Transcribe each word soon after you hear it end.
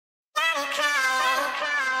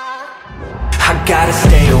Gotta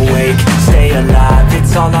stay awake, stay alive,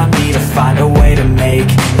 it's all on me to find a way to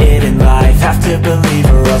make it in life. Have to believe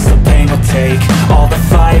or else the pain will take all the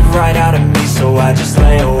fight right out of me, so I just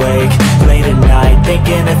lay awake late at night,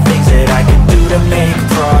 thinking of things that I can do to make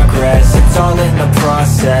progress. It's all in the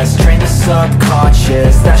process, train the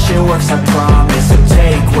subconscious, that shit works, I promise. So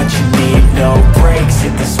take what you need, no breaks,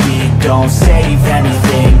 hit the speed, don't save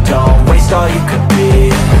anything, don't waste all you could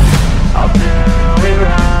be.